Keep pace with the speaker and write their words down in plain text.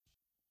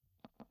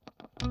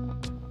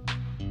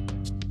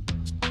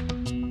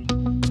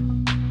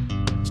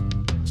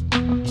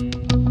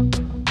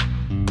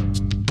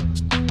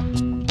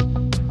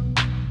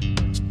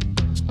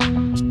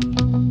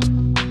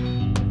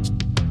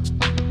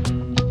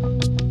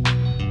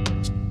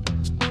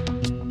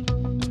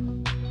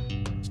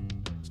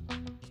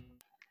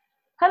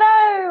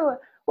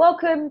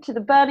Welcome to the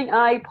Burning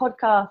Eye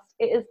podcast.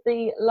 It is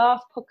the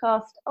last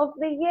podcast of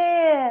the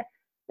year.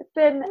 It's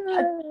been,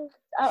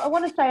 I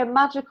want to say a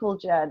magical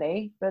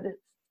journey, but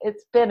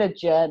it's been a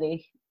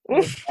journey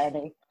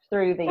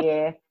through the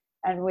year.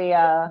 And we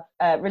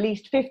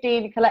released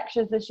 15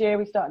 collections this year.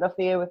 We started off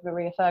the year with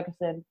Maria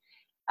Ferguson,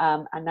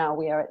 and now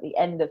we are at the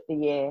end of the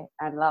year.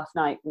 And last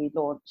night we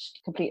launched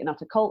Complete and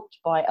Utter Cult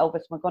by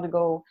Elvis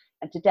McGonigal.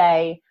 And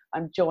today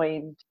I'm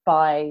joined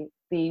by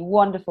the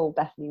wonderful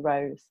Bethany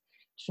Rose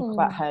to talk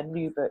about her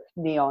new book,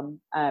 Neon,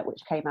 which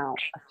came out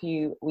a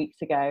few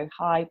weeks ago.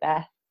 Hi,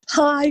 Beth.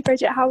 Hi,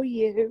 Bridget. How are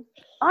you?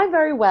 I'm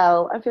very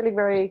well. I'm feeling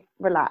very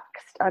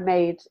relaxed. I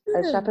made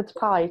a shepherd's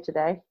pie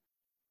today.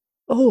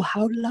 Oh,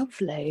 how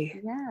lovely.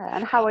 Yeah.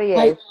 And how are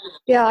you?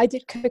 I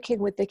did cooking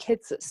with the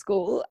kids at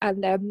school,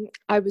 and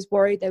I was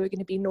worried they were going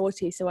to be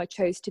naughty, so I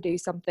chose to do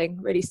something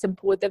really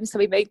simple with them. So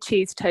we made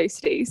cheese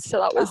toasties. So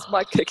that was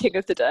my cooking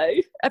of the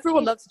day.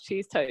 Everyone loves a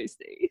cheese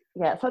toastie.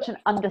 Yeah, such an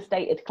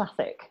understated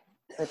classic.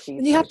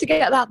 And you have to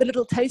get the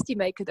little toasty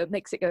maker that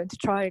makes it go into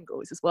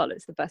triangles as well.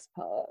 It's the best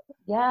part.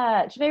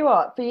 Yeah. Do you know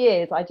what? For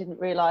years, I didn't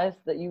realise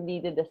that you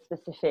needed a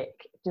specific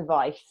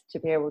device to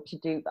be able to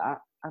do that.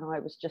 And I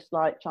was just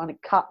like trying to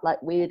cut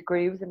like weird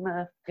grooves in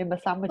my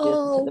sandwiches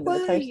and put them in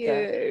the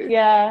toaster.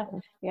 Yeah.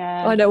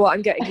 I know what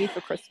I'm getting you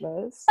for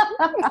Christmas.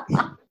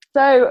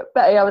 So,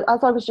 Betty,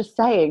 as I was just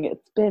saying,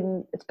 it's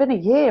been a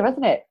year,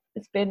 hasn't it?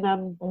 It's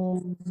been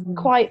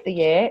quite the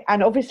year.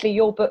 And obviously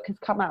your book has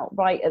come out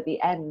right at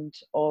the end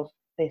of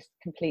this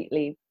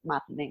completely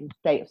maddening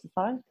state of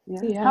society.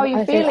 Yeah. How are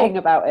you feeling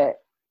about it?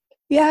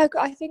 Yeah,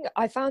 I think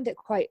I found it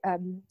quite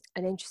an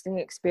interesting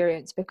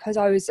experience because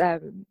I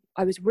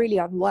was really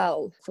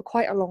unwell for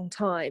quite a long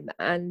time,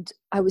 and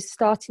I was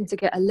starting to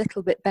get a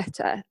little bit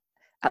better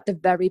at the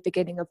very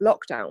beginning of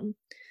lockdown.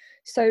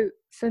 So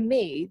for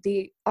me,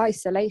 the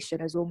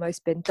isolation has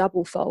almost been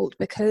double-fold,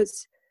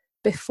 because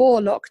before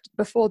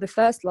the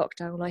first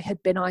lockdown, I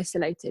had been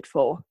isolated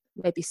for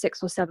maybe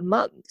 6 or 7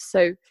 months.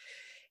 So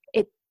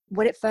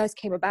when it first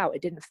came about,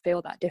 it didn't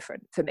feel that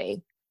different for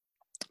me.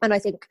 And I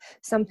think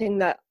something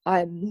that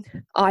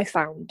I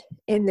found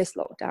in this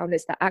lockdown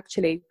is that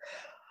actually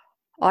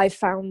I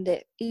found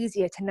it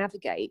easier to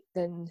navigate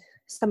than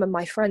some of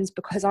my friends,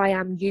 because I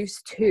am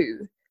used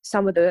to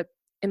some of the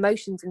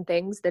emotions and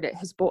things that it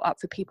has brought up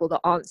for people that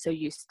aren't so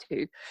used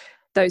to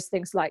those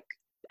things, like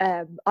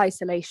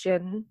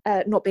isolation,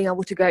 not being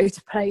able to go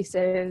to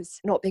places,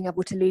 not being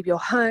able to leave your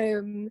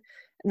home,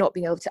 not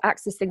being able to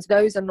access things.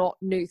 Those are not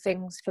new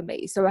things for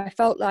me. So I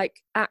felt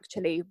like,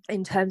 actually,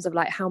 in terms of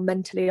like how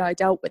mentally I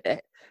dealt with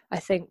it, I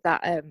think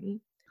that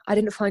I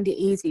didn't find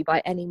it easy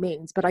by any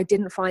means, but I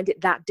didn't find it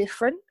that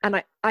different.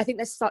 And I think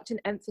there's such an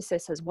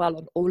emphasis as well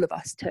on all of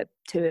us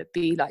to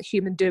be like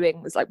human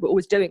doings, like we're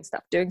always doing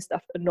stuff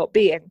and not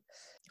being.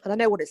 And I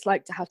know what it's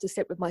like to have to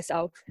sit with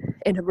myself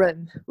in a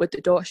room with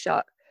the door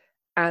shut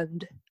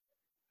and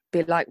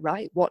be like,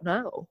 right, what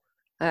now?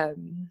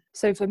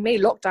 So for me,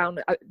 lockdown,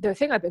 the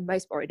thing I've been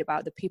most worried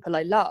about, the people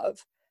I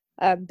love,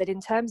 but in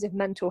terms of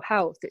mental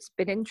health, it's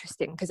been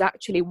interesting, because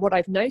actually what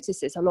I've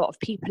noticed is a lot of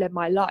people in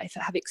my life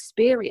have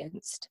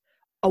experienced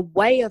a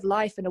way of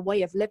life and a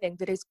way of living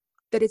that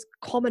is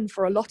common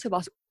for a lot of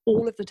us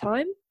all of the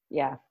time.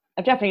 Yeah,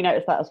 I've definitely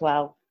noticed that as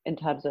well, in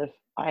terms of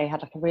I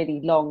had like a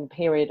really long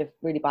period of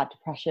really bad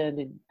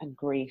depression and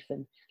grief,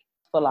 and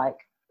for like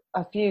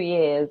a few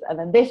years, and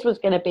then this was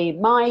going to be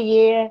my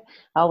year.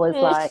 I was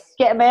like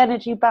getting my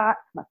energy back,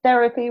 my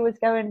therapy was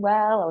going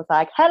well. I was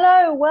like,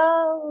 hello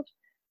world,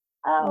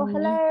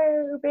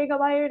 hello, being on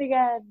my own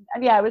again.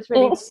 And yeah, it was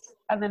really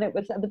and then it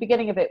was at the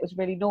beginning of it was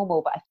really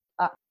normal,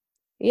 but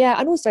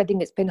and also I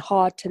think it's been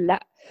hard to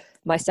let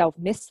myself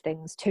miss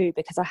things too,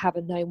 because I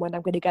haven't known when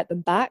I'm going to get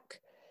them back.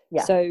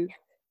 So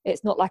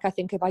it's not like I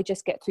think if I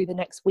just get through the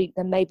next week,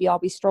 then maybe I'll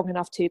be strong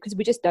enough to, because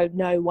we just don't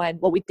know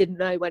we didn't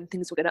know when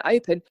things were going to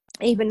open.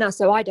 Even now,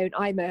 so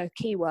I'm a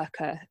key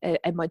worker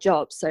in my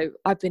job, so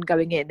I've been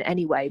going in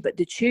anyway, but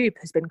the tube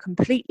has been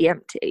completely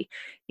empty.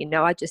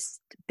 I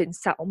just been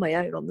sat on my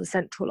own on the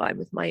central line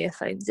with my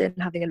earphones in,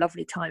 having a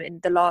lovely time.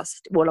 In the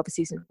last,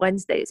 obviously since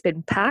Wednesday, it's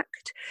been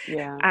packed.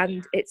 Yeah.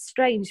 And it's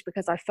strange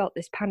because I felt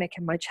this panic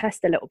in my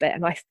chest a little bit,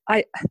 and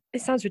I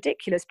it sounds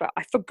ridiculous, but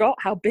I forgot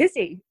how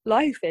busy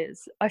life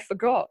is. I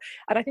forgot.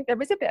 And I think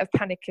there is a bit of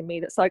panic in me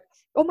that's like,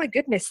 oh my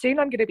goodness, soon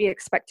I'm going to be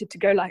expected to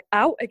go like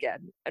out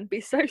again and be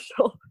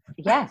social.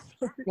 Yes.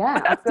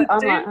 Yeah. I'm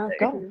like, oh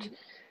God.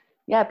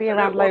 Yeah, be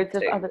around loads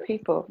of other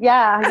people.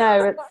 Yeah, I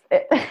know.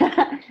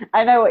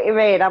 I know what you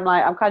mean. I'm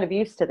like, I'm kind of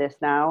used to this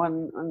now,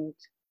 and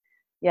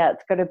yeah,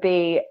 it's going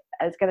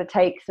to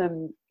take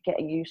some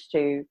getting used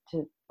to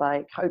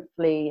like,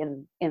 hopefully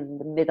in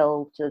the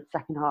middle to the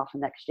second half of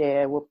next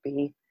year we'll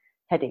be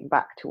heading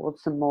back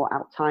towards some more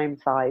out time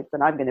sides,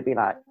 and I'm going to be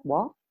like,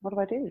 what do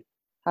I do?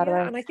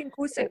 And I think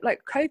also, like,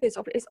 COVID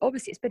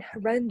it's been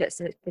horrendous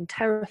and it's been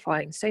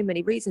terrifying, so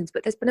many reasons,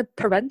 but there's been a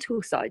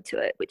parental side to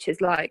it, which is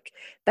like,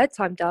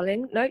 bedtime,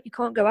 darling, no, you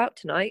can't go out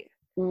tonight.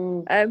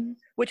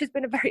 Which has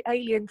been a very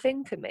alien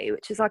thing for me,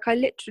 which is like, I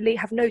literally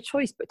have no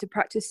choice but to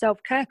practice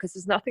self-care because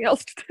there's nothing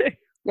else to do.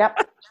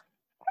 Yep.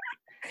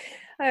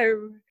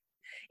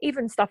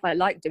 Even stuff I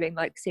like doing,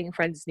 like seeing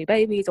friends' new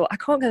babies, or I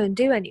can't go and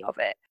do any of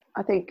it.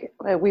 I think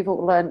we've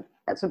all learned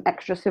some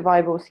extra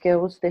survival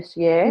skills this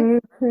year.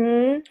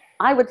 Mm-hmm.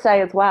 I would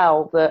say as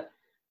well that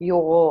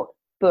your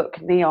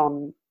book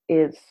Neon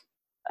is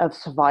a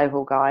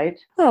survival guide.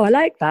 Oh, I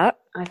like that.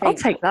 I think, I'll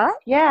take that.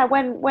 Yeah,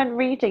 when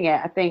reading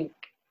it, I think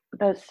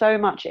there's so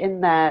much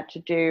in there to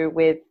do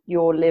with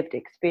your lived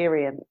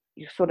experience.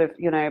 You sort of,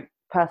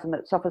 person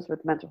that suffers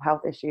with mental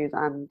health issues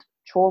and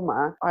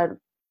trauma. I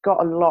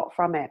got a lot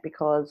from it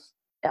because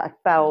I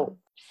felt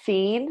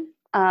seen.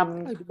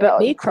 But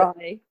me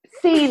cry.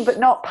 Seen but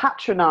not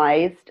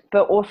patronized,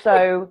 but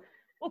also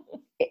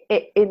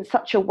it in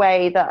such a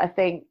way that I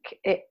think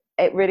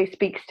it really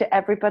speaks to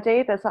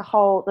everybody. There's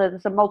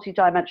a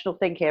multi-dimensional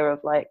thing here of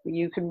like,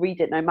 you can read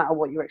it no matter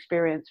what your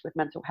experience with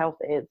mental health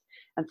is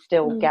and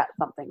still get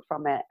something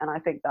from it. And I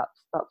think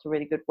that's a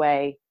really good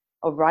way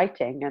of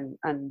writing,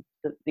 and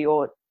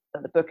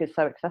the book is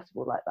so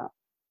accessible like that.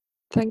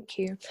 Thank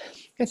you.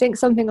 I think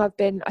something I've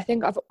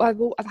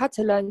had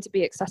to learn to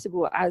be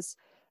accessible as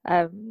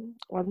well,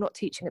 I'm not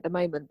teaching at the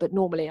moment, but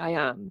normally I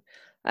am.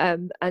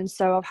 And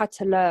so I've had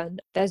to learn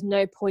there's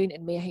no point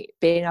in me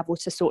being able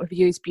to sort of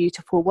use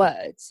beautiful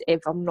words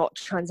if I'm not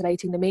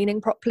translating the meaning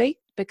properly,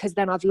 because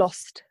then I've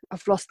lost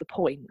the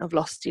point. I've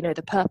lost,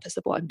 the purpose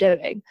of what I'm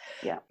doing.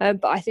 Yeah.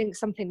 But I think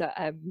something that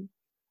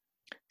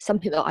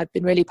I've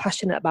been really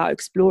passionate about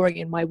exploring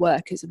in my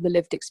work is the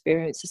lived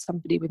experience of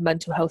somebody with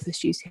mental health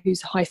issues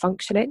who's high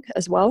functioning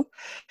as well.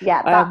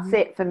 Yeah, that's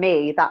it for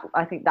me.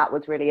 I think that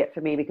was really it for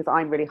me, because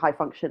I'm really high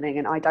functioning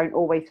and I don't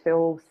always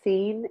feel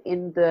seen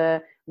in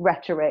the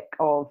rhetoric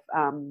of,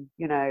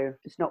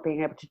 just not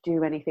being able to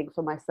do anything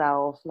for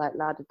myself, like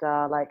la da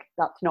da, like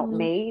that's not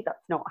me.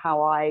 That's not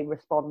how I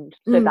respond.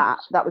 So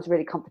that was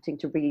really comforting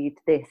to read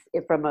this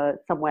from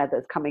somewhere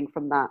that's coming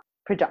from that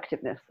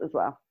productiveness as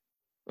well.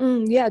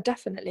 Yeah,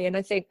 definitely. And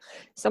I think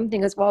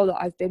something as well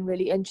that I've been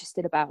really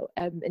interested about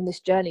in this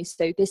journey.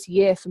 So this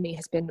year for me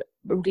has been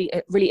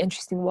a really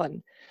interesting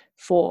one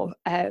for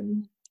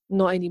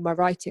not only my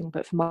writing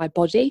but for my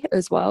body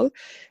as well,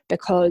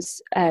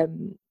 because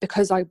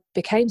I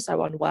became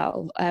so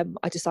unwell.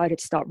 I decided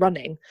to start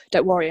running.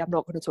 Don't worry, I'm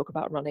not going to talk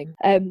about running.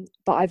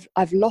 But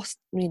I've lost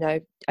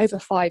over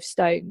 5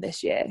 stone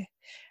this year,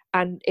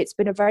 and it's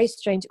been a very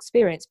strange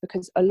experience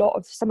because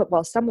some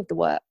of the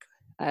work.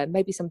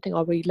 Maybe something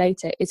I'll read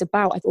later, is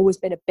about I've always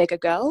been a bigger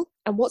girl.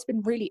 And what's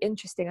been really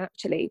interesting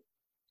actually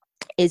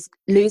is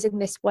losing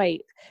this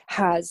weight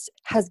has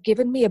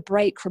given me a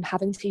break from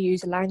having to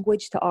use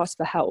language to ask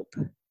for help.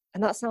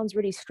 And that sounds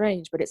really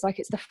strange, but it's like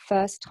it's the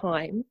first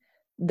time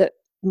that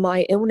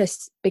my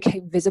illness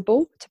became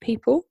visible to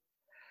people.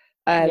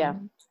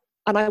 And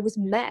I was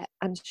met,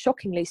 and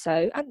shockingly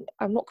so, and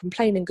I'm not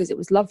complaining because it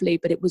was lovely,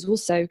 but it was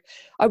also,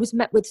 I was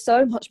met with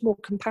so much more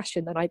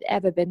compassion than I'd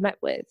ever been met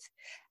with.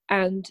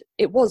 And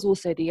it was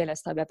also the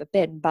illest I've ever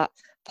been. But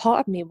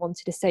part of me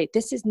wanted to say,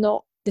 this is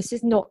not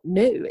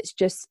new. It's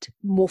just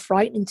more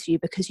frightening to you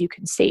because you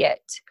can see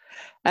it.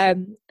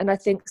 And I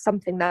think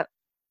something that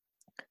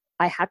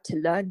I had to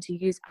learn to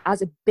use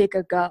as a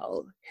bigger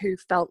girl who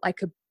felt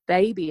like a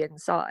baby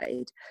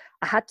inside,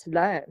 I had to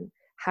learn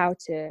how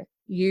to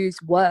use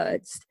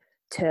words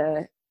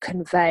to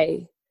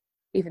convey,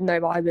 even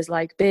though I was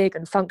like big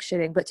and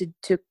functioning, but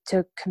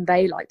to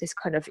convey like this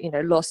kind of,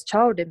 lost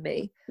child in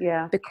me.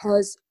 Yeah.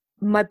 Because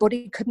my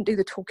body couldn't do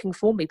the talking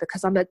for me,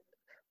 because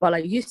I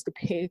used to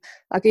be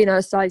like,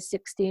 a size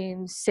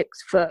 16,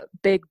 6 foot,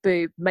 big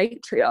boob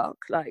matriarch,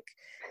 like,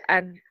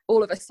 and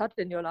all of a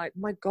sudden you're like,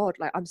 my God,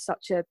 like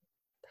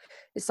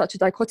it's such a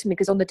dichotomy,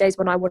 because on the days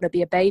when I want to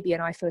be a baby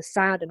and I feel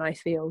sad and I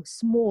feel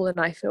small and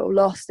I feel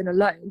lost and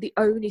alone, the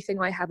only thing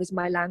I have is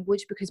my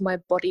language, because my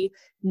body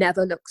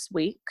never looks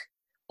weak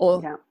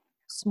or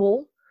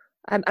small.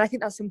 And I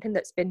think that's something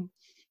that's been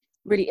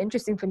really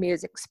interesting for me,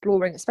 is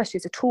exploring, especially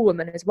as a tall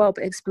woman as well,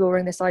 but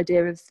exploring this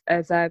idea of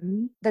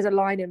there's a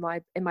line in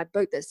my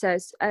book that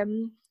says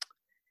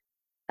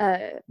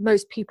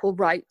most people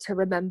write to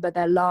remember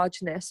their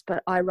largeness,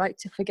 but I write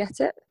to forget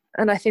it.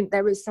 And I think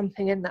there is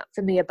something in that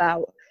for me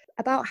about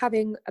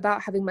having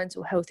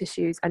mental health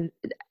issues and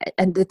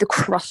the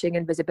crushing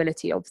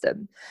invisibility of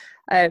them.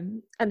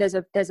 And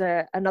there's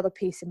another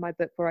piece in my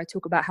book where I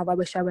talk about how I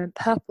wish I went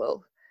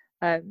purple.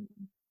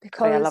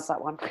 Because I love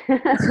that one.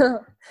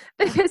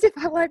 Because if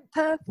I went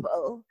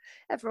purple,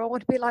 everyone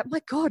would be like,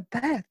 my God,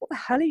 Beth, what the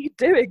hell are you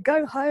doing?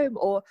 Go home.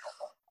 Or,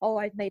 oh,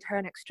 I made her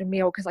an extra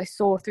meal because I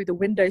saw through the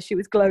window she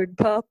was glowing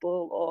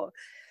purple. Or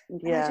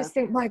I just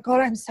think, my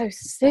God, I'm so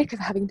sick of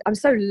I'm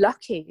so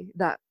lucky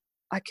that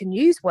I can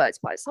use words,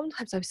 but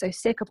sometimes I'm so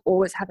sick of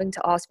always having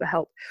to ask for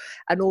help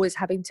and always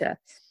having to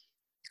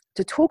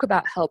talk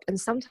about help. And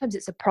sometimes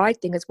it's a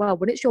pride thing as well.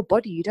 When it's your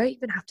body, you don't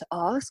even have to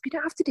ask, you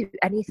don't have to do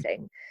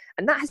anything.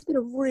 And that has been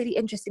a really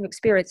interesting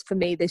experience for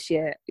me this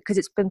year, because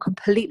it's been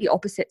completely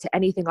opposite to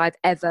anything I've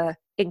ever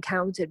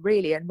encountered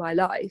really in my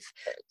life,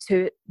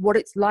 to what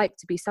it's like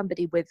to be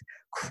somebody with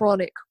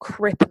chronic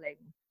crippling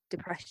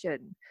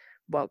depression,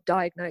 well,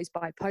 diagnosed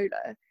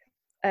bipolar,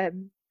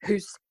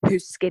 who's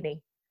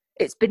skinny.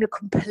 it's been a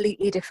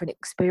completely different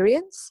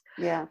experience.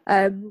 Yeah.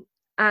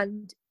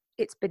 And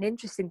it's been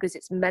interesting because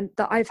it's meant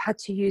that I've had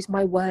to use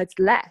my words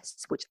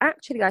less, which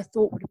actually I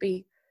thought would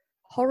be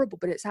horrible,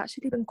 but it's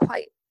actually been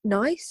quite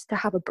nice to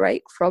have a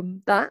break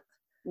from that.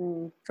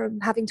 From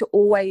having to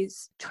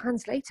always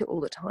translate it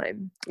all the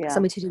time.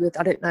 Something to do with,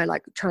 I don't know,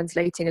 like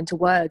translating into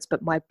words,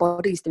 but my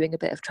body's doing a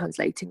bit of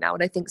translating now.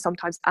 And I think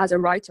sometimes as a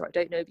writer, I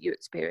don't know if you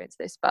experience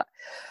this, but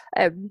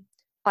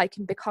I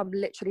can become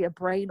literally a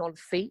brain on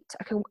feet.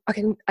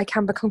 I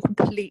can become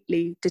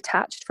completely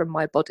detached from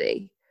my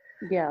body.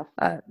 Yeah.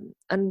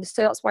 And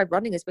so that's why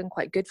running has been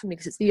quite good for me,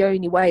 because it's the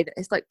only way that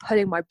it's like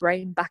putting my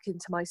brain back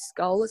into my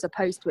skull, as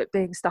opposed to it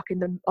being stuck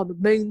on the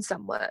moon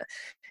somewhere.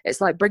 It's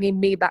like bringing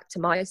me back to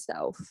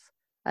myself.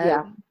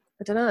 I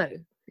don't know.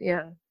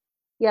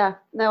 Yeah,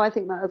 no, I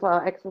think that as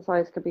well.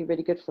 Exercise could be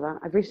really good for that.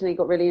 I've recently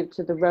got really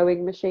into the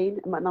rowing machine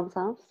at my mum's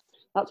house.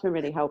 That's been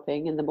really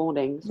helping in the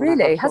mornings.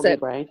 Really? Has it?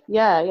 Brain.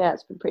 Yeah,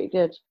 it's been pretty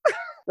good.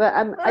 But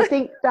I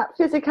think that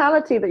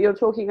physicality that you're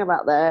talking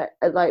about there,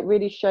 like,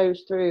 really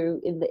shows through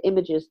in the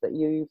images that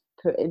you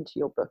put into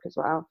your book as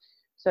well.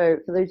 So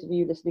for those of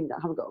you listening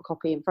that haven't got a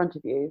copy in front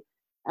of you,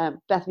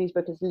 Bethany's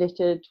book is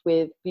littered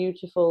with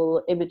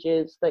beautiful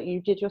images that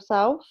you did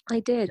yourself. I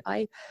did.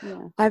 I've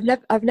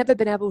never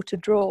been able to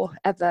draw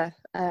ever.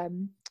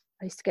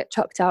 I used to get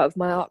chucked out of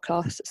my art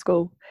class at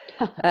school.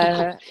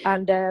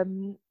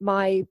 And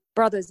my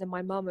brothers and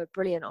my mum are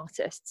brilliant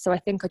artists. So I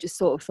think I just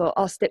sort of thought,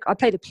 I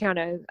play the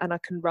piano and I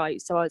can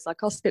write. So I was like,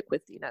 I'll stick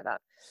with,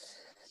 that.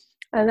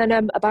 And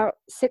then about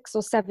 6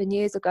 or 7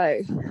 years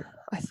ago,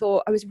 I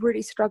thought I was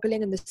really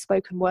struggling in the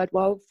spoken word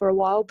world for a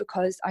while,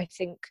 because I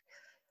think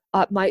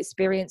my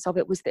experience of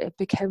it was that it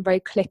became very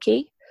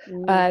cliquey.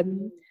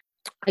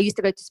 I used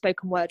to go to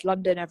Spoken Word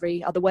London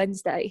every other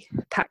Wednesday,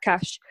 Pat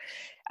Cash,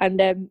 and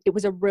it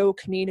was a real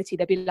community.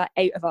 There'd be like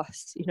 8 of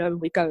us,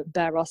 and we'd go and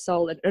bare our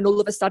soul, and all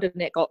of a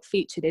sudden it got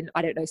featured in,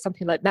 I don't know,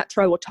 something like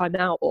Metro or Time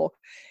Out,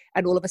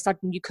 and all of a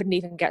sudden you couldn't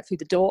even get through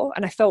the door.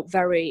 And I felt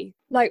very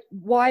like,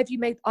 why have you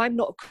made, I'm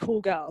not a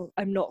cool girl,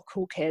 I'm not a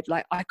cool kid,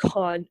 like I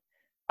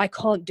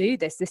can't do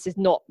this. This is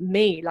not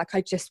me. Like,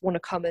 I just want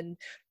to come and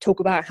talk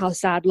about how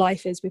sad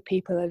life is with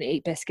people and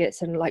eat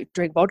biscuits and like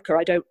drink vodka.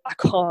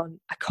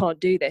 I can't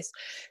do this.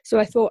 So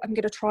I thought, I'm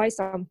going to try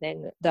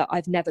something that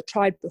I've never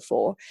tried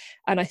before.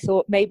 And I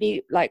thought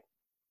maybe, like,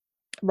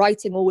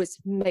 writing always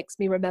makes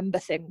me remember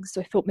things. So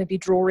I thought maybe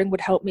drawing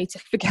would help me to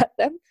forget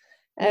them.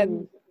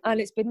 And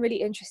it's been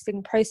really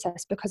interesting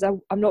process, because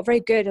I'm not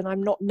very good and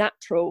I'm not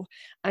natural,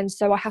 and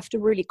so I have to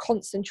really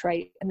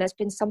concentrate. And there's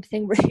been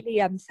something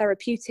really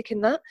therapeutic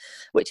in that,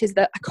 which is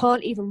that I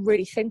can't even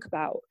really think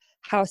about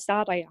how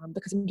sad I am,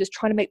 because I'm just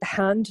trying to make the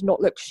hand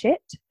not look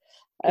shit.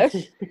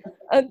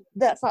 And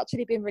that's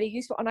actually been really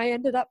useful, and I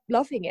ended up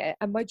loving it.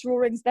 And my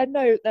drawings, they're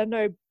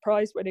no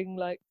prize winning,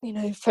 like,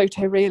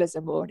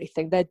 photorealism or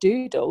anything. They're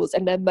doodles,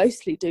 and they're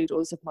mostly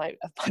doodles of my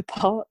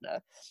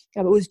partner.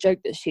 I always joke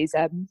that she's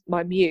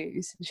my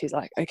muse, and she's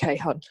like, okay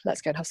hun,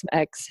 let's go and have some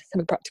eggs,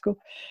 something practical.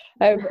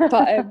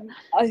 But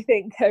I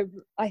think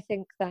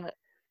that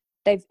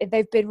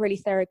they've been really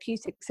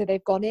therapeutic. So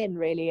they've gone in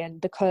really,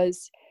 and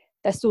because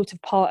they're sort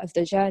of part of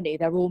the journey,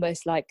 they're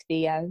almost like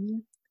the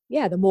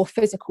more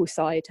physical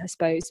side, I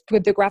suppose,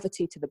 with the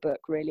gravity to the book.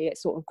 Really, it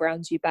sort of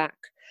grounds you back.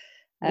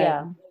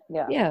 Yeah,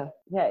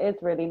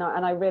 it's really nice.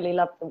 And I really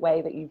love the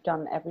way that you've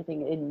done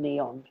everything in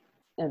neon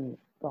and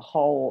the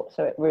whole,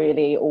 so it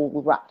really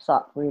all wraps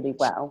up really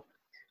well.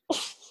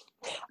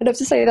 I'd have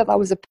to say that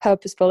was a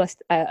purposeful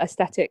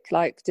aesthetic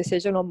like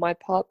decision on my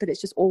part, but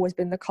it's just always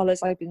been the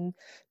colours I've been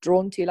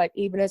drawn to. Like,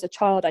 even as a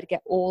child, I'd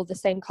get all the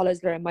same colours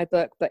that are in my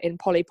book, but in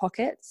Polly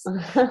Pockets.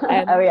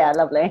 Oh yeah,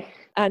 lovely.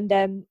 And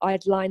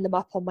I'd line them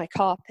up on my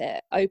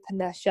carpet, open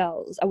their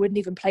shells. I wouldn't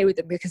even play with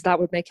them because that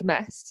would make a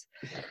mess.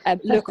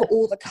 Look at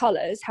all the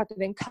colours, have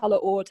them in colour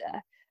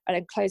order, and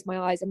then close my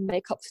eyes and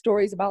make up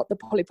stories about the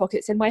Polly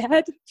Pockets in my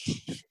head.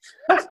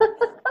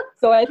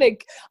 So I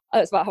think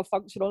that's about how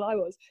functional I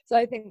was. So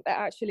I think that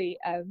actually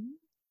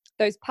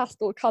those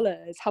pastel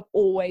colours have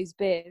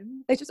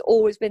they've just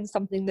always been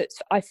something that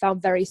I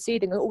found very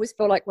soothing. I always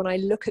feel like when I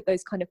look at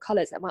those kind of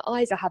colours, that my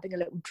eyes are having a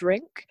little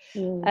drink.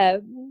 I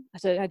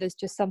don't know, there's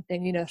just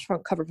something, the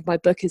front cover of my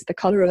book is the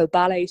colour of a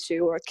ballet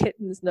shoe or a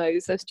kitten's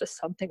nose. There's just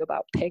something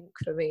about pink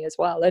for me as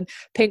well. And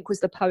pink was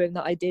the poem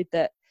that I did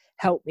that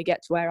helped me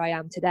get to where I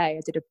am today.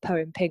 I did a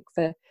poem, Pink,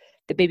 for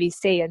the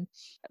BBC, and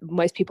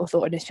most people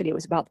thought initially it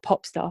was about the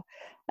pop star.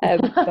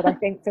 But I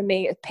think for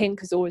me, Pink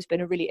has always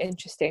been a really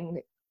interesting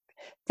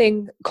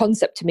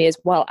concept to me, as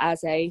well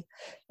as a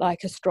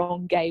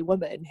strong gay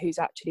woman who's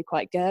actually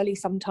quite girly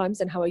sometimes,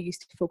 and how I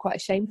used to feel quite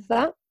ashamed of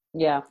that.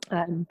 Yeah.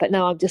 But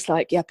now I'm just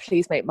like, yeah,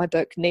 please make my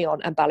book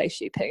neon and ballet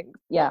shoe pink.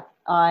 Yeah,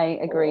 I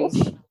agree.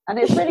 And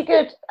it's really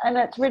good. And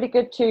it's really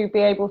good to be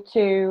able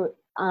to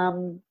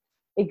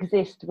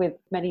exist with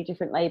many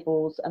different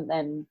labels and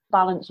then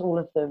balance all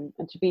of them,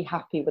 and to be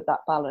happy with that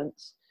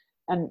balance.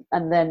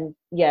 And then,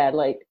 yeah,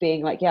 like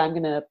being like, yeah, I'm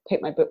going to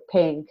pick my book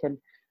pink, and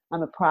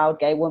I'm a proud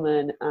gay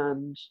woman,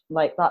 and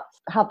like that,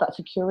 have that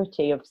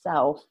security of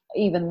self,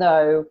 even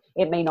though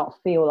it may not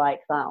feel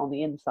like that on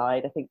the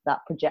inside. I think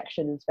that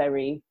projection is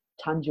very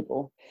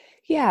tangible.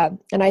 Yeah,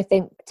 and I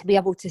think to be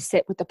able to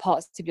sit with the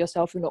parts of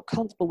yourself you're not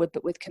comfortable with,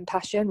 but with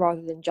compassion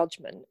rather than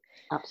judgment.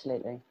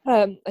 Absolutely.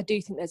 I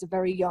do think there's a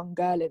very young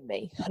girl in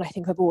me, and I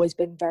think I've always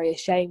been very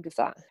ashamed of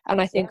that. And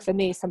I think for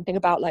me, something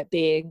about like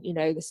being, you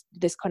know,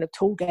 this kind of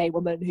tall gay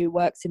woman who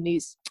works in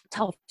these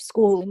tough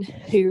schools, and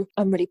who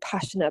I'm really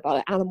passionate about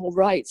like, animal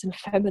rights and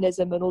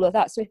feminism and all of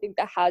that. So I think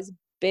there has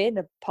been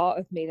a part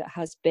of me that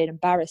has been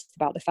embarrassed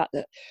about the fact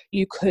that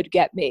you could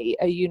get me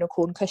a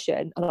unicorn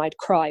cushion and I'd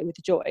cry with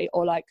joy,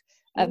 or like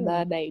a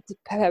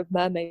pair of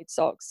mermaid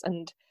socks,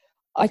 and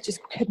I just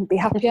couldn't be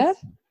happier.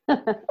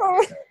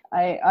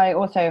 I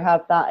also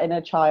have that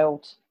inner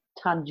child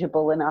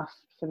tangible enough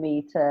for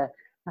me to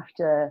have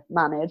to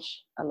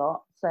manage a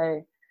lot.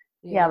 So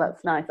yeah,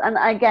 that's nice. And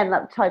again,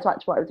 that ties back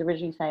to what I was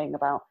originally saying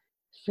about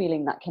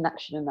feeling that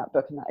connection in that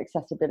book and that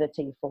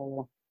accessibility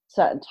for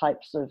certain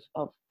types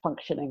of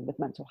functioning with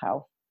mental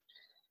health.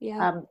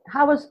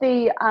 How was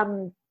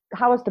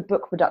the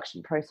book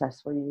production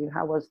process for you?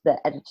 How was the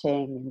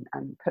editing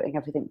and putting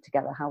everything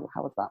together? How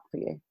was that for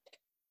you?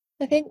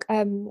 I think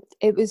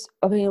it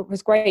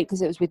was great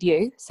because it was with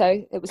you,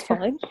 so it was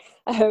fine.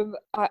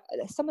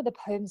 Some of the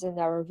poems in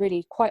there are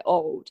really quite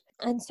old,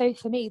 and so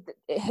for me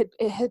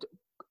it had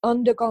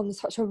undergone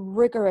such a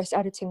rigorous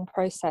editing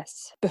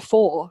process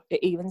before it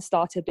even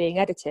started being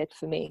edited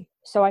for me.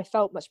 So I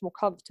felt much more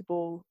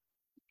comfortable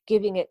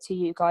giving it to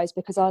you guys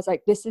because I was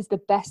like, this is the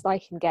best I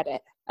can get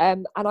it.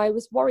 And I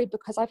was worried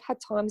because I've had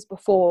times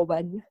before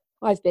when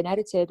I've been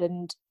edited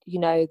and, you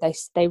know,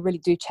 they really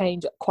do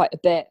change quite a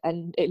bit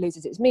and it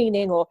loses its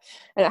meaning,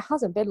 and it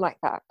hasn't been like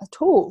that at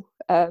all.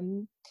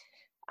 And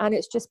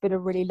it's just been a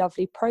really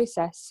lovely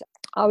process.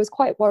 I was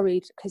quite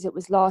worried because it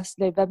was last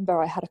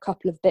November, I had a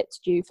couple of bits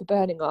due for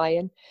Burning Eye,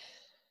 and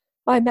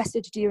I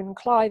messaged you and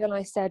Clive and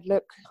I said,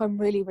 look, I'm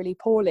really, really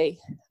poorly.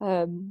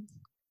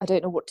 I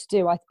don't know what to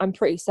do. I'm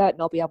pretty certain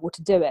I'll be able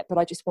to do it, but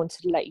I just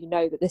wanted to let you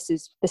know that this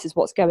is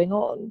what's going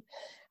on.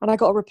 And I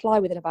got a reply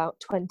within about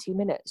 20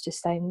 minutes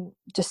just saying,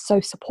 just so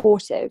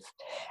supportive.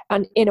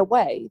 And in a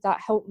way that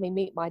helped me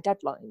meet my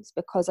deadlines,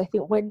 because I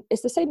think when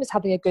it's the same as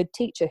having a good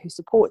teacher who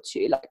supports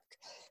you, like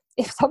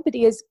if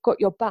somebody has got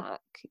your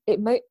back,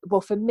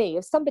 for me,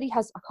 if somebody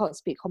has, I can't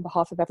speak on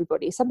behalf of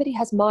everybody, if somebody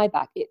has my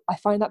back, I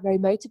find that very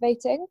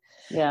motivating.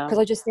 Yeah. Because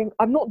I just think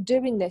I'm not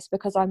doing this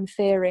because I'm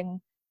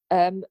fearing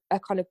a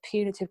kind of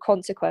punitive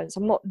consequence.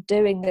 I'm not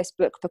doing this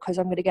book because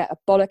I'm going to get a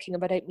bollocking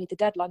if I don't meet the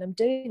deadline. I'm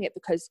doing it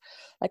because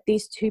like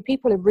these two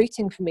people are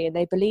rooting for me and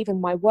they believe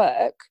in my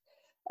work.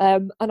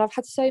 And I've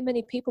had so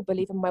many people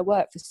believe in my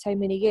work for so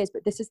many years,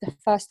 but this is the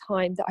first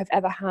time that I've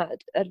ever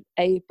had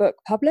a book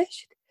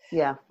published.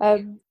 Yeah.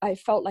 I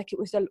felt like it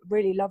was a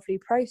really lovely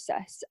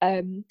process.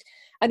 And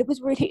it was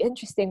really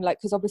interesting, like,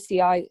 because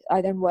obviously I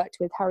then worked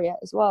with Harriet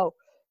as well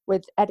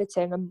with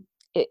editing, and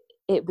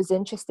it was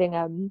interesting.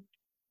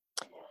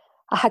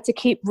 I had to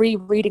keep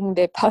rereading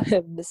the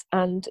poems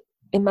and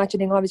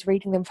imagining I was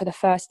reading them for the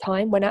first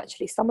time, when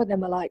actually some of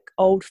them are like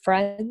old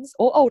friends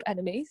or old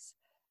enemies.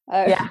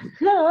 Yeah.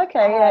 Oh,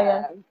 okay.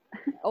 Yeah.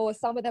 Or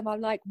some of them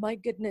I'm like, my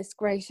goodness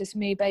gracious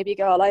me, baby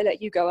girl, I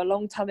let you go a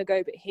long time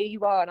ago, but here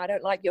you are and I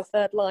don't like your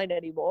third line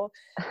anymore.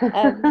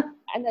 And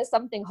there's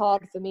something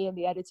hard for me in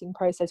the editing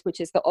process, which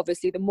is that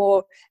obviously the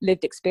more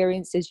lived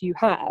experiences you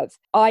have,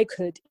 I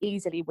could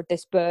easily with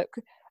this book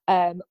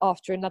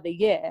after another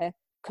year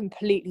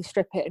completely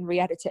strip it and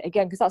re-edit it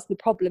again, because that's the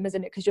problem,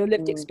 isn't it? Because your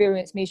lived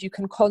experience means you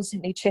can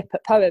constantly chip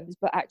at poems,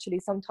 but actually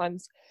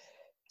sometimes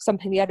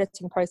something the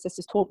editing process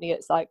has taught me,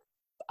 it's like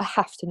I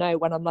have to know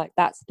when I'm like,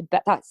 that's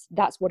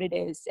what it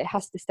is, it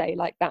has to stay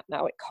like that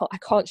now, I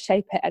can't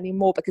shape it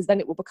anymore, because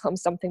then it will become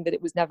something that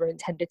it was never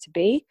intended to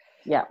be.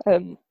 I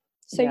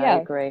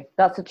agree.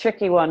 That's a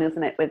tricky one,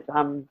 isn't it,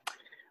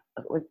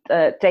 with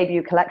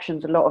debut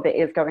collections. A lot of it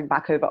is going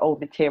back over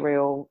old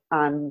material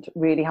and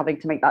really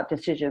having to make that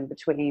decision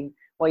between,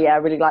 well, yeah, I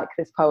really like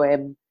this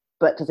poem,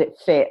 but does it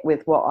fit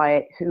with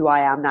who I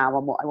am now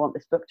and what I want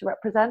this book to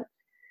represent?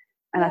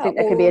 And I think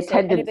there can be a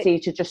tendency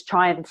to just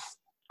try and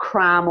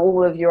cram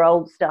all of your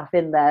old stuff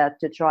in there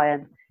to try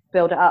and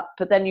build it up.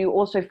 But then you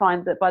also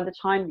find that by the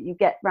time you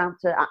get round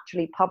to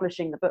actually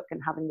publishing the book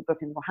and having the book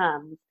in your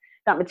hands,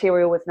 that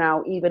material is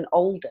now even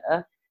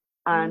older,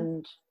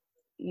 and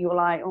you're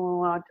like,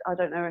 oh, I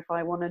don't know if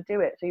I want to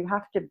do it. So you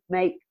have to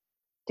make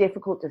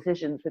difficult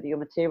decisions with your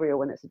material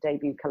when it's a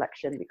debut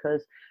collection,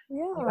 because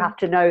you have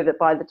to know that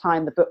by the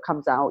time the book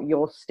comes out,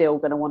 you're still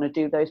going to want to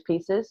do those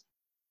pieces.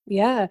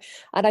 Yeah,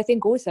 and I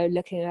think also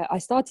I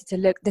started to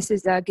look, this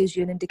gives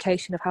you an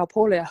indication of how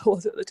poorly I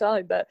was at the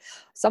time, but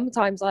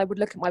sometimes I would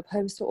look at my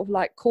poems sort of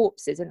like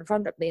corpses in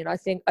front of me, and I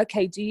think,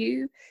 okay,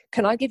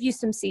 can I give you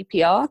some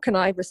CPR? Can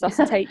I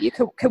resuscitate you?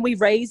 Can we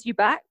raise you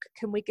back?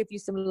 Can we give you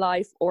some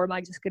life? Or am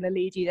I just going to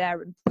leave you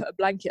there and put a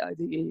blanket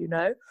over you, you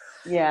know?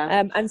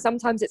 Yeah. And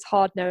sometimes it's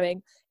hard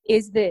knowing,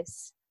 is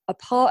this a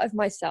part of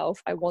myself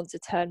I want to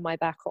turn my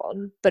back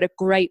on, but a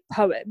great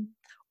poem?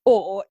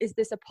 or is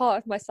this a part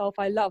of myself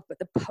I love, but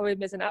the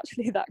poem isn't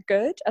actually that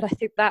good? And I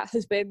think that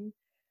has been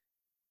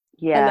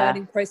a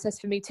learning process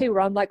for me too,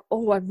 where I'm like,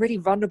 oh, I'm really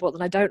vulnerable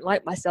and I don't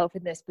like myself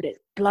in this, but it's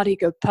bloody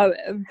good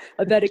poem,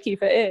 I better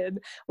keep it in.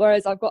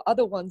 Whereas I've got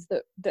other ones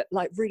that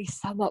like really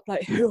sum up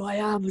like who I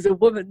am as a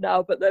woman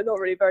now, but they're not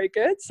really very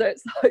good. So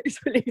it's like, it's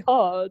really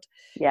hard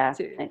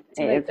to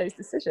make those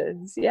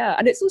decisions.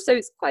 And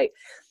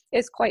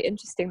it's quite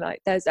interesting.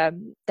 Like there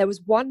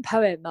was one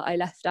poem that I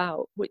left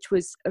out, which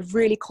was a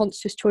really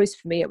conscious choice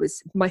for me. It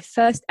was my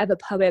first ever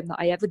poem that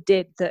I ever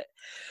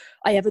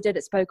did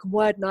at spoken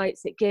word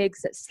nights, at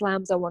gigs, at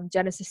slams. I won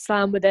Genesis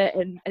Slam with it,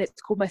 and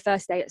it's called My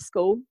First Day at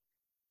School.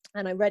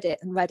 And I read it.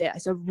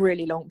 It's a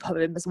really long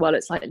poem as well.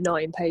 It's like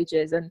 9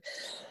 pages. And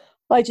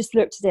I just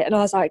looked at it and I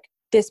was like,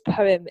 this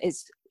poem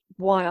is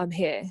why I'm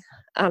here.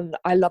 And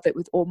I love it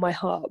with all my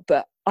heart,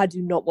 but I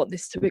do not want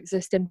this to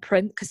exist in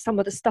print, because some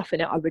of the stuff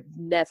in it I would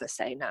never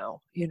say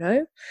now, you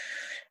know?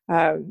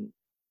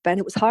 But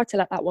it was hard to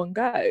let that one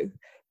go,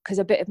 because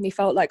a bit of me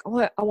felt like,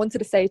 oh, I wanted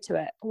to say to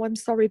it, oh, I'm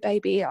sorry,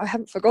 baby, I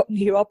haven't forgotten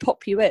you, I'll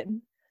pop you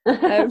in.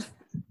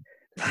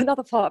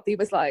 Another part of me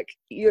was like,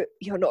 you're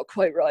not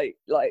quite right,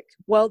 like,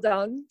 well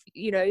done,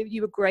 you know,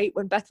 you were great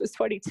when Beth was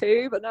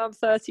 22, but now I'm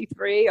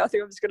 33, I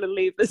think I'm just going to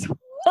leave this one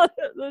at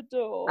the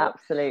door.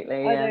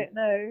 Absolutely. I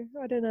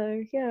don't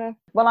know. Yeah,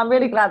 well, I'm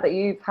really glad that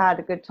you've had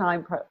a good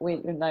time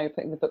putting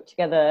the book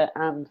together,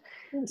 and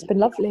it's been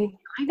lovely.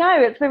 I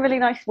know it's been really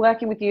nice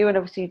working with you, and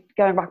obviously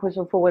going backwards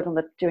and forwards on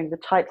doing the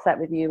typeset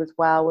with you as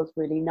well was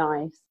really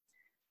nice.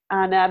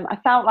 And I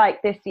felt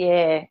like this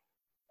year,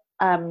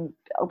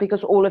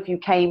 because all of you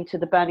came to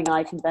the Burning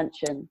Eye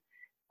convention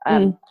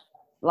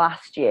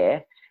last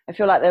year, I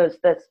feel like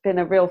there's been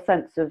a real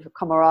sense of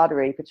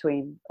camaraderie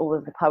between all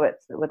of the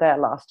poets that were there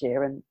last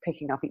year, and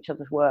picking up each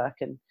other's work.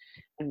 And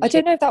I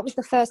don't know if that was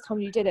the first time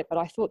you did it, but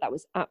I thought that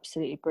was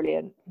absolutely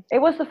brilliant. It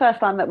was the first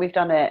time that we've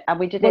done it, and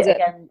we did it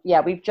again. Yeah,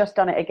 we've just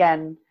done it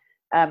again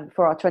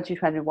for our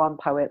 2021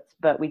 poets,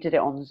 but we did it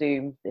on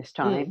Zoom this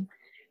time.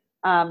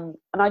 And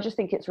I just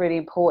think it's really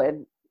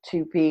important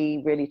to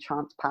be really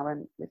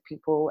transparent with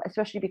people,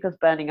 especially because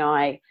Burning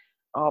Eye,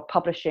 our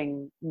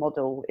publishing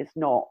model, is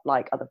not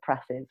like other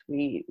presses.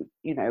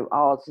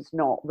 Ours is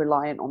not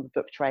reliant on the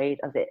book trade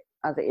as it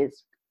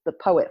is the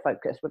poet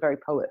focus. We're very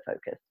poet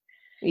focused.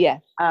 Yeah.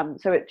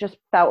 So it just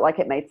felt like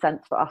it made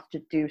sense for us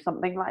to do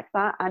something like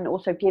that, and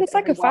also give. It's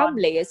like a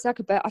family. It's like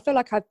I feel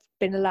like I've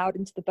been allowed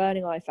into the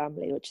Burning Eye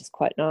family, which is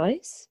quite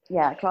nice.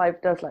 Yeah,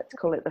 Clive does like to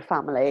call it the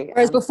family.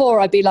 Whereas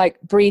before, I'd be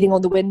like breathing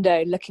on the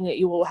window, looking at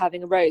you all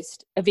having a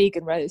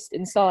vegan roast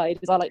inside,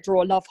 because I like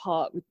draw a love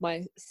heart with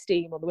my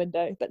steam on the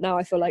window. But now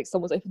I feel like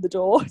someone's opened the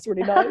door. It's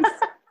really nice.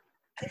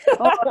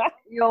 Well,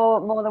 you're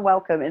more than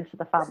welcome into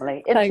the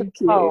family. Thank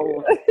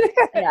you.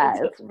 Yeah,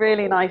 it's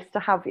really nice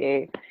to have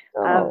you.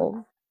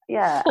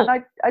 Yeah, and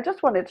I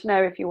just wanted to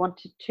know if you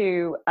wanted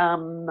to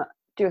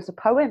treat us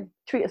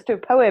to a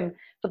poem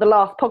for the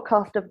last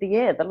podcast of the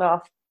year, the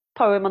last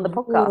poem on the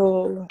podcast.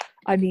 Oh,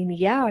 I mean,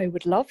 yeah, I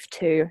would love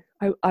to.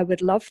 I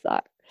would love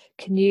that.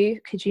 Could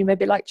you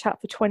maybe like chat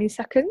for 20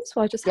 seconds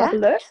while I just have a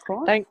look?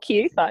 Thank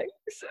you, thanks.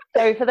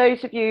 So for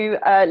those of you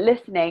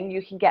listening,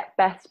 you can get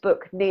Beth's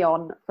book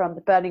Neon from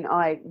the Burning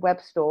Eye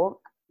web store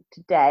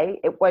today.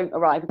 It won't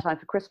arrive in time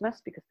for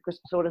Christmas because the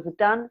Christmas orders are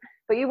done,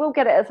 but you will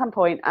get it at some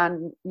point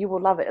and you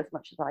will love it as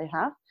much as I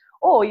have.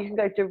 Or you can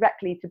go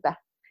directly to Beth,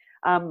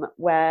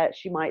 where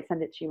she might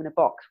send it to you in a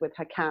box with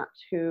her cat,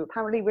 who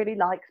apparently really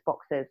likes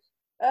boxes.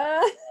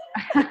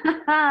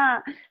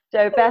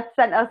 So Beth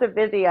sent us a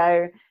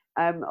video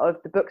of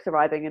the books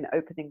arriving and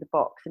opening the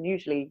box, and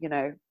usually, you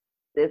know,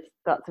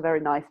 that's a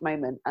very nice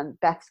moment, and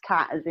Beth's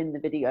cat is in the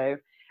video,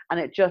 and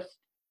it just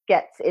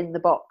gets in the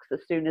box as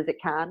soon as it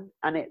can,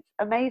 and it's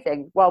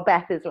amazing, while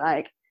Beth is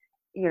like,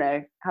 you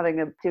know, having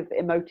a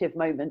emotive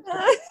moment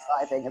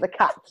arriving, and the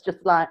cat's just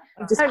like,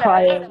 I'm just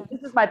crying.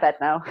 This is my bed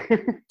now.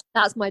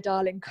 That's my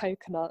darling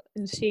Coconut,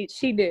 and she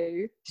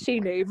knew.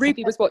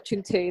 Ruby was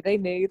watching too. They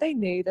knew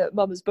that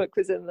Mama's book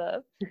was in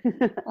there.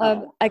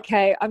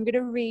 Okay, I'm going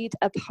to read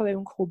a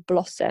poem called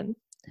Blossom,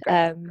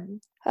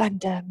 and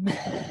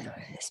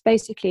it's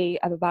basically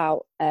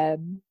about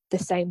the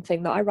same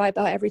thing that I write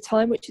about every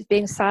time, which is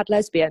being a sad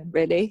lesbian,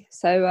 really.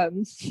 So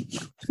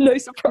no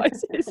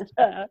surprises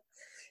there.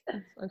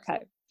 Okay.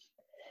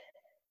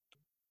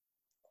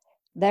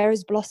 There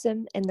is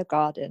blossom in the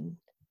garden,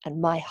 and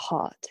my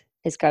heart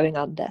is going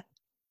under.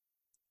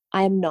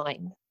 I am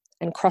 9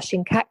 and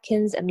crushing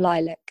catkins and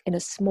lilac in a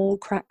small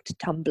cracked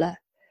tumbler.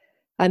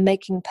 I'm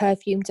making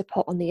perfume to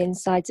put on the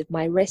insides of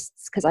my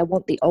wrists because I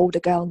want the older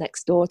girl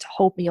next door to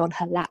hold me on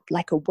her lap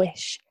like a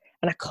wish,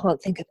 and I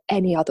can't think of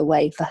any other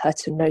way for her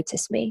to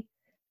notice me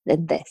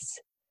than this.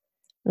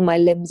 My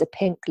limbs are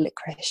pink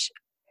licorice.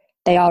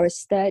 They are as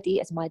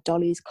sturdy as my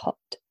dolly's cot.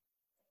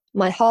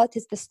 My heart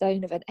is the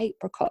stone of an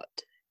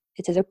apricot.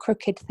 It is a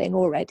crooked thing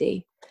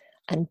already,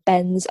 and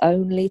bends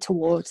only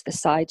towards the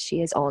side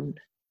she is on.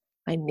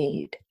 I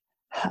need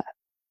her.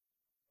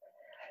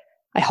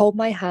 I hold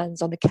my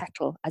hands on the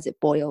kettle as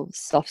it boils,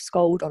 soft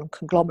scald on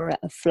conglomerate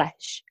of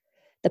flesh.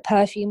 The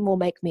perfume will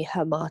make me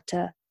her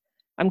martyr.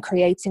 I'm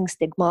creating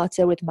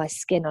stigmata with my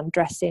skin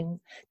undressing.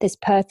 This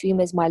perfume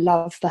is my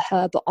love for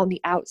her, but on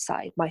the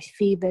outside, my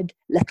fevered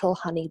little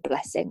honey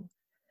blessing.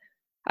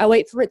 I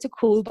wait for it to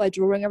cool by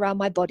drawing around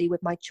my body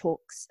with my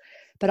chalks,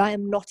 but I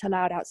am not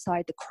allowed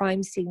outside the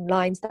crime scene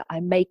lines that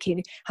I'm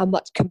making, how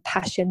much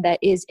compassion there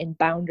is in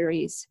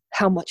boundaries,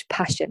 how much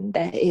passion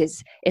there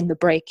is in the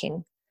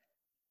breaking.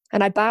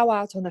 And I bow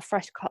out on the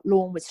fresh-cut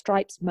lawn with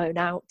stripes mown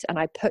out, and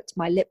I put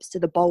my lips to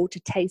the bowl to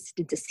taste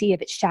and to see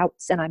if it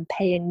shouts, and I'm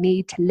paying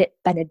need to lip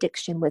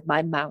benediction with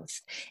my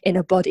mouth in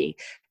a body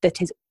that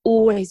has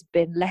always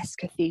been less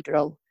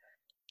cathedral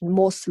and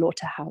more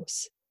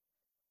slaughterhouse.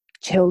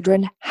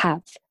 Children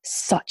have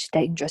such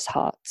dangerous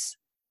hearts.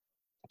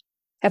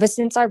 Ever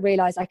since I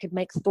realized I could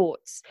make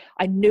thoughts,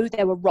 I knew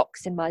there were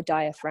rocks in my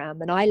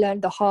diaphragm, and I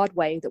learned the hard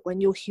way that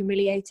when you're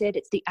humiliated,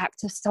 it's the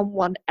act of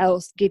someone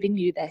else giving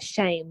you their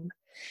shame.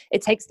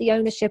 It takes the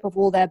ownership of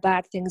all their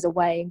bad things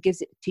away and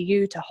gives it to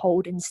you to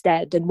hold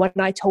instead. And when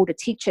I told a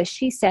teacher,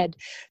 she said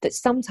that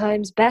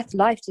sometimes, Beth,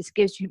 life just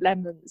gives you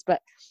lemons,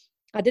 but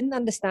I didn't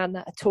understand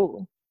that at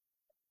all.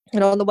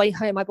 And on the way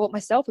home, I bought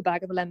myself a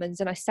bag of lemons,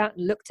 and I sat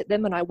and looked at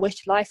them, and I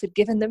wished life had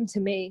given them to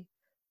me.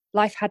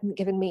 Life hadn't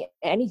given me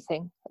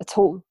anything at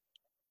all.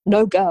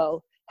 No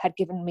girl had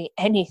given me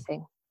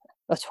anything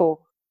at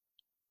all.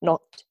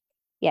 Not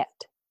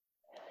yet.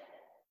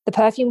 The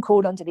perfume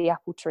called under the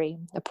apple tree.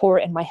 I pour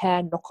it in my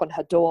hair, knock on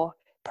her door,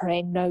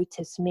 praying,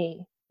 notice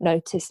me,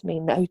 notice me,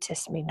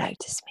 notice me,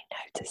 notice me,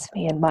 notice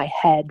me in my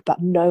head,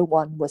 but no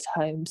one was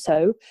home.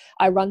 So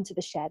I run to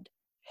the shed.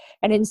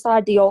 And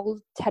inside the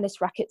old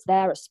tennis rackets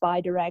there are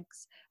spider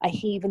eggs. I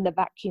heave in the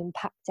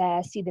vacuum-packed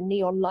air, see the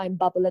neon line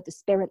bubble of the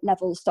spirit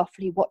level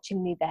softly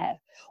watching me there.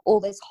 All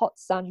this hot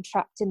sun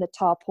trapped in the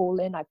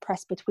tarpaulin, I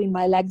press between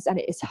my legs, and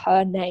it is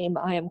her name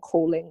I am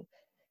calling.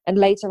 And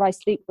later I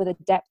sleep with a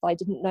depth I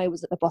didn't know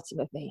was at the bottom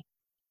of me.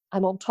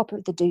 I'm on top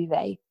of the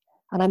duvet,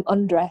 and I'm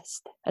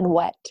undressed and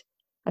wet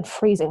and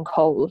freezing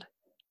cold.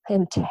 I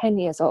am 10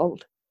 years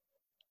old.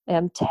 I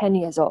am 10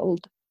 years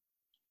old.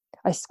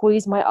 I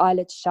squeeze my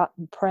eyelids shut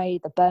and pray.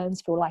 The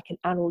burns feel like an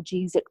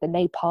analgesic, the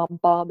napalm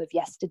balm of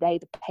yesterday.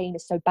 The pain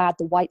is so bad,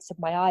 the whites of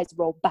my eyes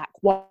roll back.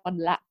 One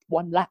lap,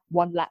 one lap,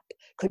 one lap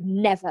could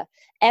never,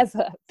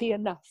 ever be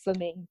enough for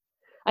me.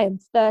 I am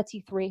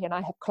 33 and I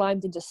have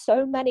climbed into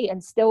so many,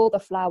 and still the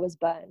flowers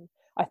burn.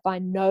 I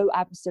find no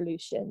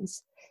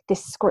absolutions.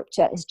 This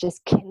scripture is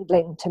just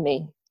kindling to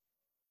me.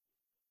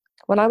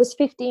 When I was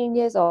 15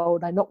 years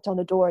old, I knocked on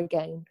the door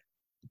again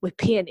with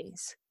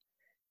peonies,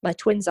 my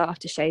twins'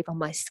 aftershave on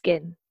my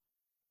skin.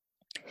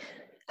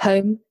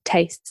 Home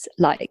tastes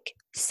like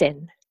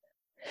sin.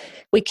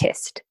 We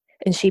kissed,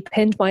 and she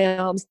pinned my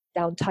arms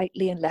down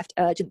tightly and left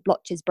urgent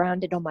blotches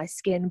branded on my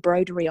skin,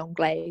 broderie on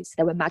glaze.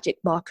 There were magic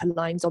marker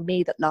lines on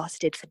me that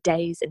lasted for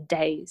days and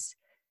days.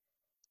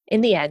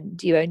 In the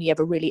end, you only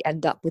ever really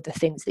end up with the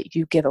things that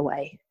you give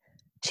away.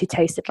 She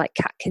tasted like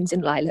catkins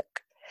in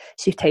lilac.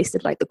 She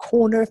tasted like the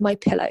corner of my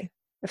pillow,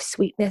 of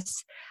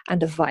sweetness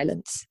and of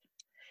violence.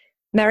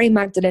 Mary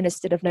Magdalene is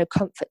still of no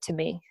comfort to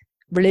me.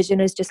 Religion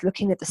is just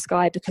looking at the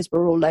sky because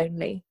we're all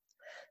lonely.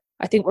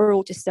 I think we're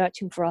all just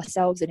searching for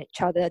ourselves and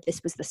each other.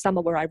 This was the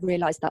summer where I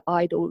realized that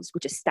idols were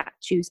just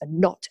statues and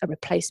not a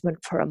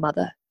replacement for a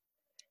mother.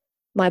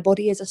 My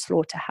body is a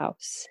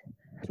slaughterhouse.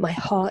 My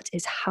heart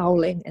is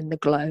howling in the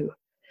glow.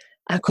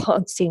 I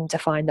can't seem to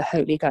find the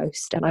Holy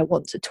Ghost, and I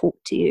want to talk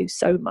to you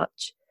so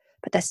much,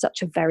 but there's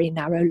such a very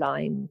narrow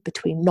line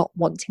between not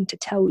wanting to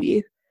tell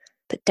you,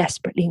 but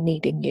desperately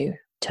needing you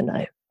to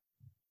know.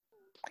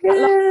 That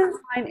last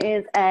line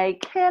is a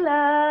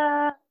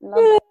killer. Love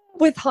it.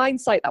 With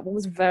hindsight, that one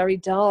was very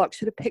dark.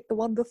 Should have picked the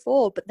one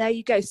before, but there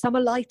you go. Summer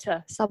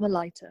lighter, summer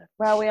lighter.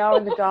 Well, we are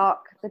in the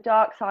dark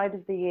side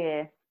of the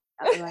year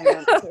at the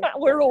moment.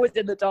 We're always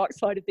in the dark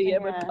side of the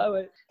year with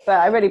poets. But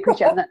I really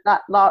appreciate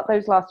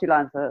those last two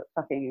lines are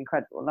fucking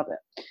incredible. Love it.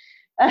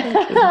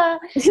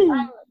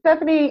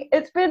 Stephanie,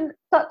 it's been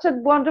such a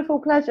wonderful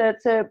pleasure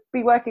to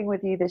be working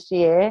with you this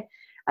year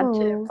and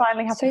to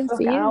finally have to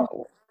book out.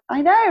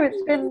 I know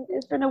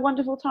it's been a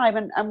wonderful time,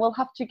 and we'll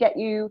have to get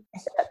you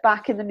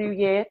back in the new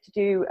year to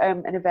do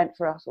an event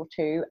for us or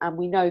two. And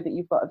we know that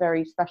you've got a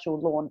very special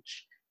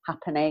launch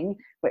happening,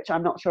 which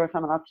I'm not sure if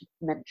I'm allowed to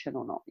mention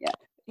or not yet.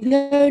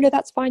 No,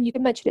 that's fine. You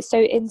can mention it.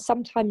 So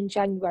sometime in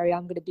January,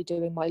 I'm going to be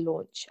doing my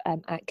launch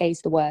at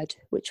Gaze the Word,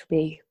 which will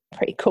be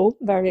pretty cool.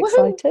 Very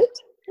excited.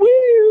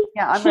 Woo!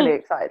 Yeah, I'm really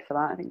excited for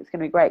that. I think it's going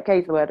to be great.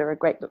 Gaze the Word are a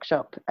great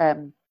bookshop.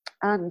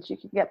 And you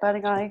can get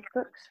Burning Eye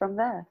books from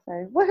there.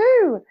 So,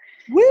 woohoo!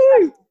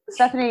 Woo!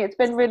 Stephanie, it's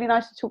been really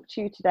nice to talk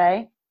to you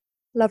today.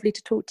 Lovely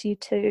to talk to you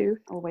too.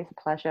 Always a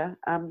pleasure.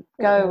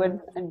 Go and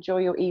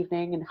enjoy your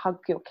evening and hug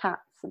your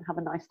cats and have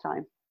a nice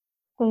time.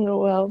 Oh,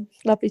 well,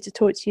 lovely to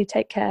talk to you.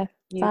 Take care.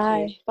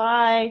 Bye.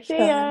 Bye. See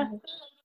ya.